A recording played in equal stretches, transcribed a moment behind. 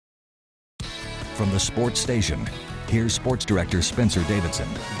From the sports station, here's Sports Director Spencer Davidson.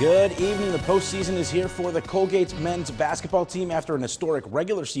 Good evening. The postseason is here for the Colgate men's basketball team after an historic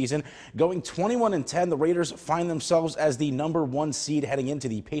regular season. Going 21-10, the Raiders find themselves as the #1 seed heading into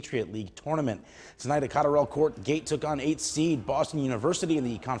the Patriot League tournament. Tonight at Colgate took on 8th seed Boston University in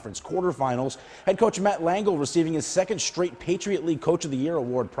the conference quarterfinals. Head coach Matt Langle receiving his second straight Patriot League Coach of the Year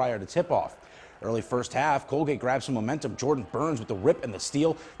award prior to tip-off. Early first half, Colgate grabbed some momentum. Jordan Burns with the rip and the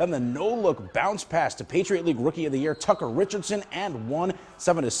steal. Then the no-look bounce pass to Patriot League Rookie of the Year Tucker Richardson and won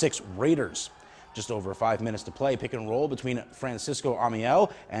 7-6 Raiders. Just over 5 minutes to play. Pick and roll between Francisco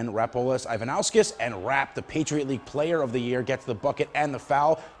Amiel and Rapolis Ivanauskas, and Rap, the Patriot League Player of the Year, gets the bucket and the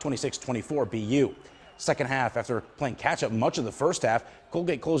foul. 26-24 BU. Second half, after playing catch-up much of the first half,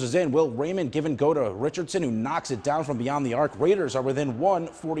 Colgate closes in. Will Raymond give and go to Richardson, who knocks it down from beyond the arc. Raiders are within one,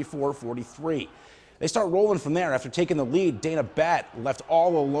 44-43. They start rolling from there. After taking the lead, Dana Batt left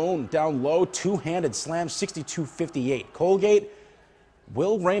all alone down low. Two-handed slam, 62-58. Colgate,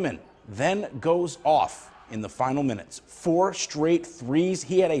 Will Raymond then goes off in the final minutes. 4 straight threes.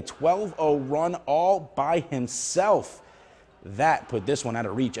 He had a 12-0 run all by himself. That put this one out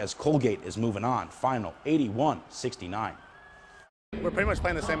of reach as Colgate is moving on. Final 81-69. We're pretty much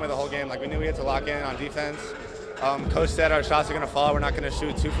playing the same way the whole game. Like, we knew we had to lock in on defense. Coach said our shots are going to fall. We're not going to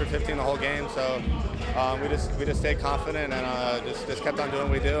shoot 2 for 15 the whole game. So we just stayed confident and just kept on doing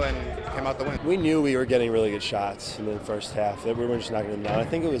what we do and came out the win. We knew we were getting really good shots in the first half. That we were just knocking them down. I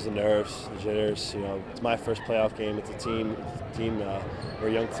think it was the nerves, the jitters. You know, it's my first playoff game. It's a team. We're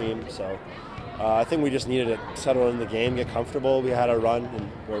a young team, so. I think we just needed to settle in the game, get comfortable. We had a run,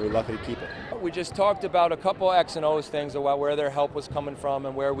 and we're lucky to keep it. We just talked about a couple X and O's things about where their help was coming from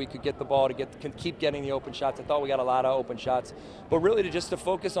and where we could get the ball to keep getting the open shots. I thought we got a lot of open shots, but really to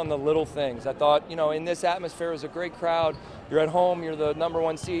focus on the little things. I thought, you know, in this atmosphere, it was a great crowd. You're at home. You're the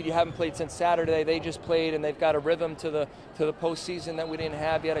 #1 seed. You haven't played since Saturday. They just played, and they've got a rhythm to the postseason that we didn't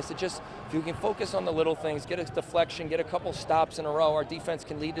have yet. I said, just if you can focus on the little things, get a deflection, get a couple stops in a row, our defense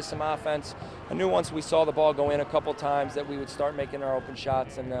can lead to some offense. I knew once we saw the ball go in a couple times that we would start making our open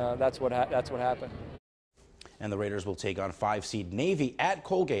shots, and that's what happened. And the Raiders will take on 5 seed Navy at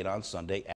Colgate on Sunday.